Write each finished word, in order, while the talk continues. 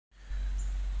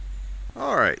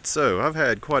Alright, so I've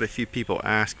had quite a few people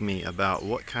ask me about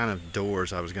what kind of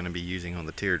doors I was going to be using on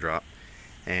the Teardrop.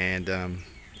 And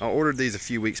I ordered these a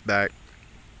few weeks back.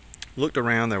 Looked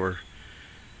around,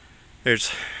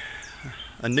 there's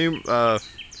a new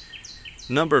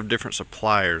number of different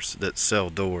suppliers that sell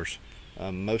doors.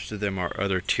 Most of them are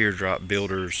other Teardrop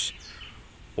builders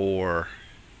or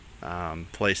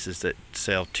places that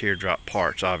sell Teardrop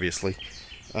parts, obviously.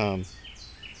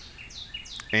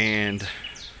 And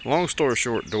long story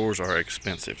short, doors are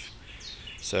expensive.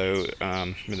 So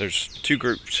there's two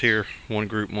groups here. One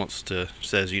group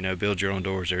says, build your own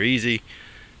doors. They're easy.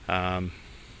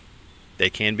 They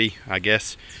can be, I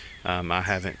guess. I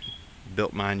haven't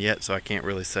built mine yet, so I can't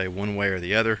really say one way or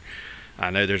the other. I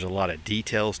know there's a lot of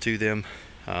details to them.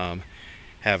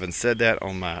 Having said that,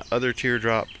 on my other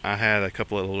Teardrop, I had a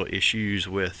couple of little issues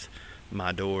with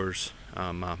my doors.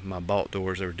 My bought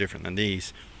doors, they were different than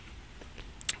these.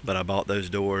 But I bought those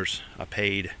doors. I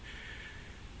paid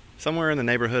somewhere in the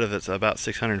neighborhood of about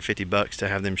 $650 to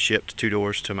have them shipped, two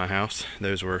doors to my house.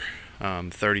 Those were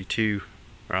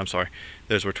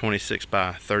 26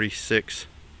 by 36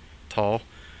 tall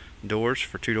doors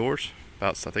for two doors.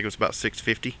 I think it was about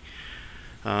 $650.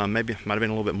 Maybe it might have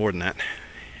been a little bit more than that.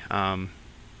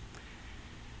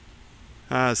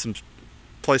 Some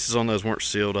places on those weren't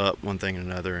sealed up, one thing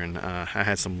and another, and I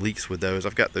had some leaks with those.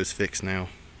 I've got those fixed now.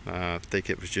 I think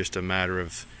it was just a matter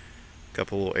of a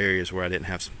couple little areas where I didn't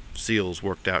have some seals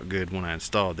worked out good when I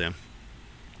installed them.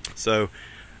 So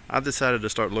I decided to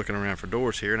start looking around for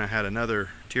doors here, and I had another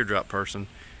Teardrop person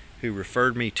who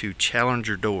referred me to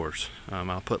Challenger Doors.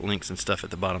 I'll put links and stuff at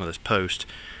the bottom of this post,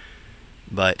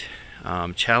 but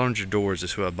Challenger Doors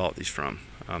is who I bought these from.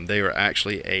 They are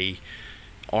actually a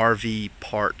RV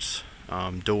parts,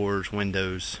 doors,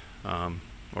 windows,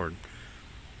 or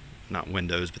not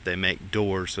windows, but they make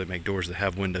doors. So they make doors that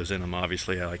have windows in them,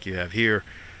 obviously, like you have here.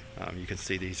 You can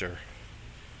see these are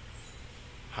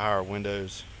higher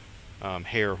windows,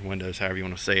 hair windows, however you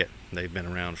want to say it. They've been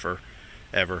around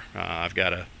forever. I've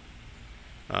got a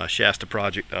Shasta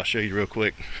project I'll show you real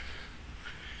quick,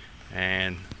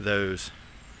 and those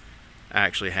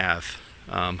actually have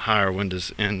higher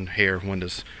windows and hair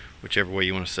windows, whichever way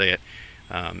you want to say it,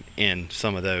 in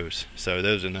some of those. So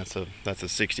those, and that's a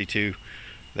 62.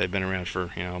 They've been around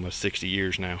for almost 60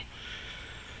 years now.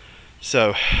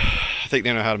 So I think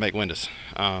they know how to make windows.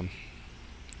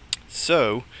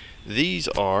 So this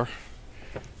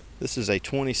is a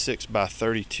 26 by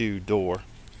 32 door,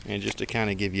 and just to kind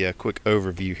of give you a quick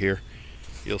overview here,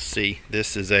 you'll see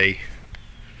this is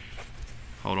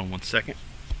hold on one second.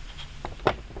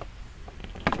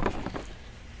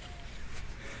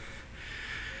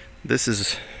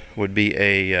 This would be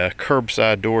a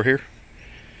curbside door here,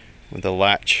 with the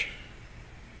latch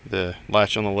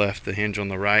on the left, the hinge on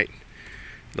the right.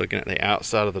 Looking at the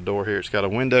outside of the door here, it's got a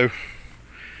window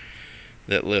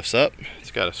that lifts up.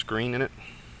 It's got a screen in it.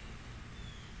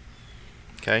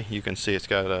 Okay, you can see it's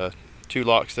got two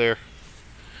locks there.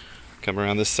 Come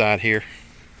around this side here.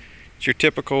 It's your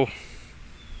typical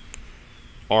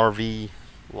RV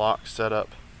lock setup.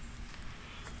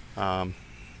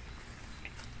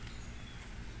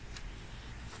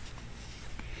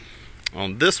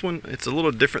 On this one, it's a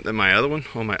little different than my other one.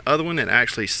 On my other one, it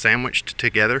actually sandwiched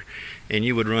together, and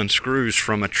you would run screws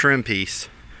from a trim piece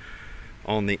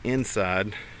on the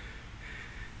inside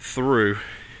through,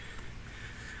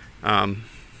 and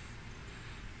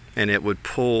it would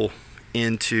pull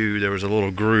into, there was a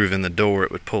little groove in the door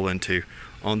it would pull into.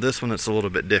 On this one, it's a little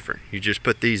bit different. You just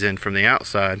put these in from the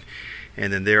outside,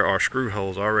 and then there are screw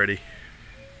holes already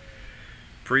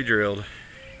pre-drilled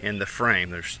in the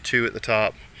frame. There's two at the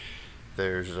top.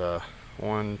 There's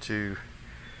 1, 2,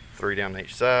 3 down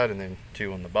each side, and then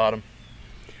 2 on the bottom.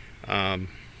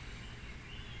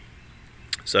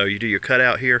 So you do your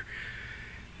cutout here.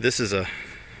 This is I'm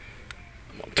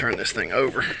gonna turn this thing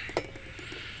over.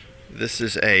 This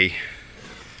is a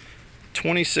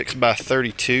 26 by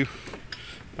 32.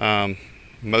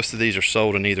 Most of these are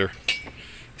sold in either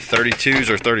 32s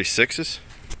or 36s,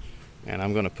 and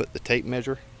I'm going to put the tape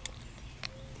measure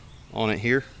on it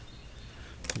here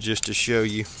just to show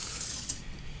you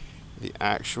the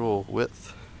actual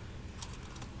width.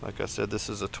 Like I said, this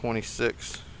is a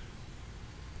 26.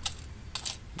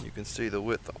 You can see the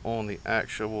width on the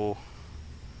actual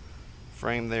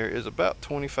frame there is about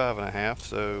 25 and a half,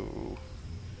 so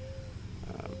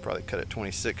probably cut it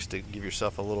 26 to give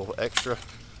yourself a little extra.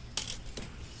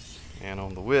 And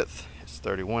on the width, it's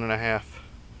 31 and a half,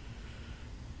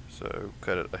 so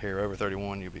cut it a hair over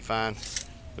 31, you'll be fine.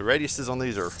 The radiuses on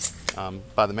these are,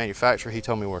 by the manufacturer, he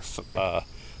told me were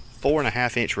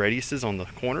 4.5 inch radiuses on the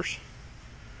corners.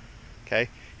 Okay,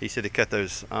 He said he cut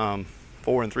those 4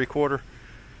 3/4.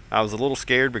 I was a little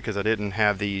scared because I didn't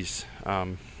have these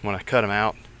when I cut them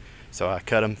out, so I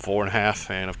cut them 4 1/2,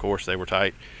 and of course they were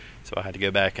tight, so I had to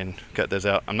go back and cut those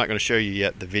out. I'm not going to show you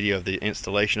yet the video of the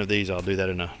installation of these. I'll do that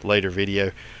in a later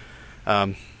video.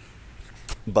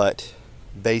 But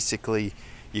basically,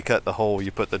 you cut the hole,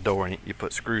 you put the door in it, you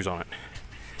put screws on it.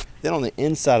 Then on the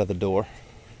inside of the door,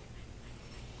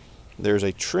 there's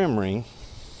a trim ring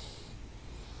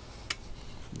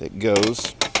that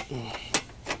goes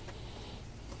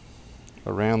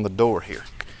around the door here,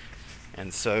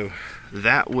 and so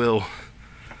that will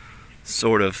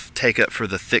sort of take up for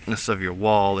the thickness of your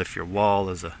wall if your wall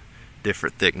is a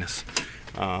different thickness.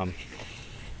 I'll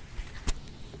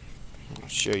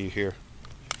show you here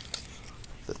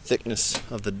the thickness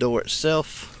of the door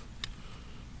itself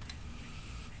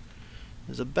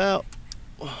is about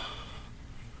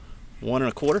 1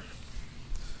 1/4.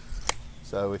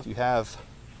 So if you have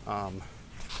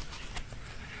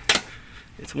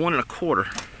it's 1 1/4,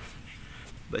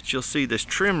 but you'll see this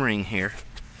trim ring here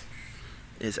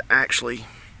is actually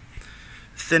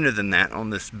thinner than that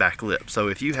on this back lip. So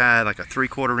if you had like a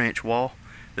 3/4 inch wall,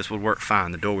 this would work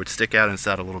fine. The door would stick out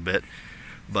inside a little bit,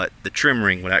 but the trim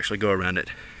ring would actually go around it,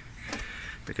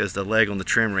 because the leg on the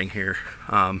trim ring here,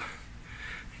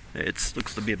 it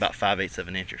looks to be about 5/8 of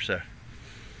an inch or so.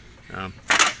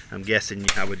 I'm guessing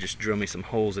I would just drill me some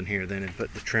holes in here then and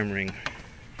put the trim ring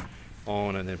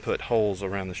on, and then put holes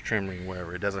around this trim ring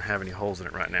wherever. It doesn't have any holes in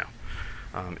it right now.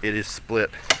 It is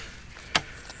split.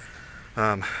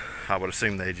 I would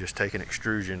assume they just take an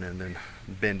extrusion and then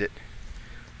bend it.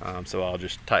 So I'll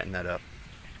just tighten that up.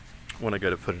 When I go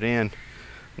to put it in,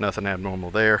 nothing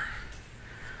abnormal there.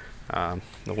 The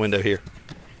window here,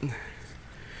 you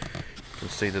can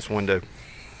see this window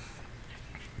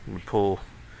would pull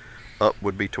up,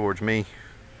 would be towards me,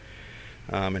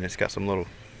 and it's got some little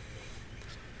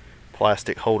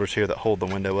plastic holders here that hold the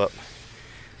window up.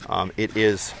 It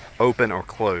is open or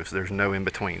closed. There's no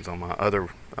in-betweens. On my other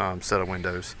set of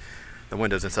windows, the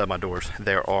windows inside my doors,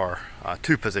 there are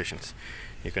 2 positions.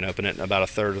 You can open it about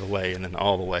 1/3 of the way and then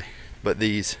all the way. But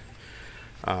these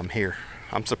here,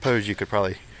 I'm suppose you could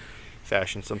probably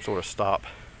fashion some sort of stop.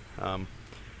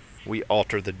 We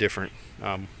alter the different,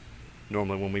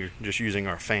 normally when we're just using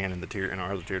our fan in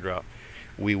our other teardrop,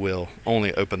 we will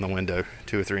only open the window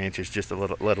 2 or 3 inches just to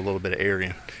let a little bit of air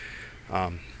in,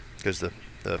 because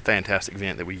the fantastic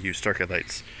vent that we use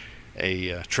circulates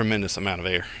a tremendous amount of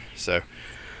air. So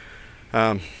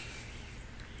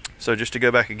so just to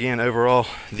go back again, overall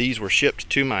these were shipped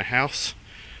to my house,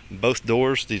 both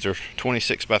doors. These are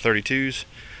 26 by 32s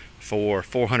for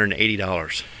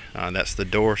 $480. That's the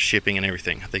door, shipping, and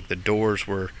everything. I think the doors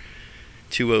were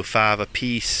 $205 a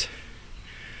piece,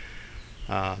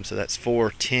 so that's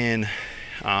 $410,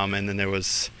 and then there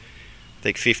was, I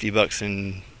think, $50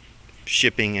 in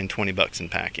shipping and $20 in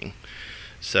packing.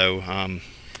 So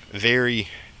very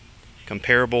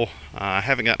comparable. I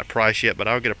haven't gotten a price yet, but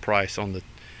I'll get a price on the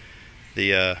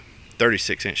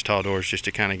 36-inch tall doors just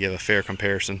to kind of give a fair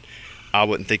comparison. I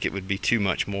wouldn't think it would be too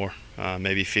much more,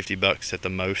 maybe $50 at the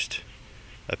most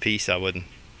a piece. I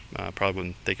probably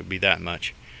wouldn't think it'd be that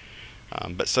much.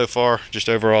 But so far, just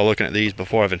overall looking at these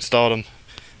before I've installed them,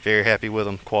 very happy with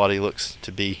them. Quality looks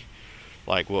to be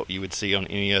like what you would see on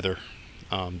any other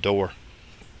door.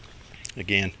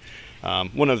 Again,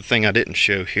 one other thing I didn't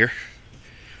show here,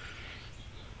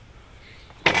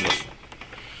 on the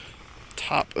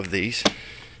top of these,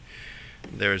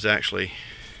 there's actually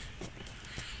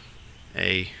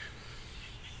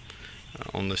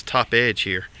on this top edge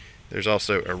here, there's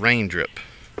also a rain drip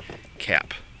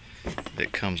cap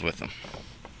that comes with them.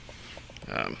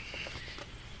 Let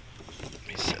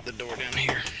me set the door down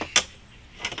here.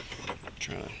 I'm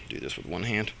trying to do this with one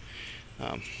hand.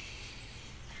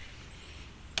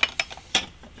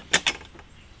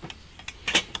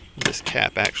 This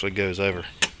cap actually goes over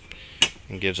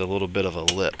and gives a little bit of a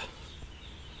lip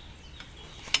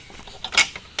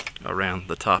around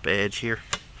the top edge here,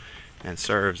 and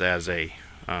serves as a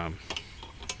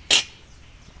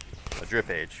drip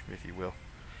edge, if you will,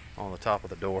 on the top of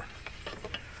the door.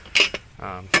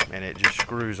 And it just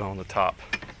screws on the top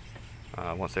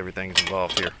once everything's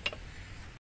involved here.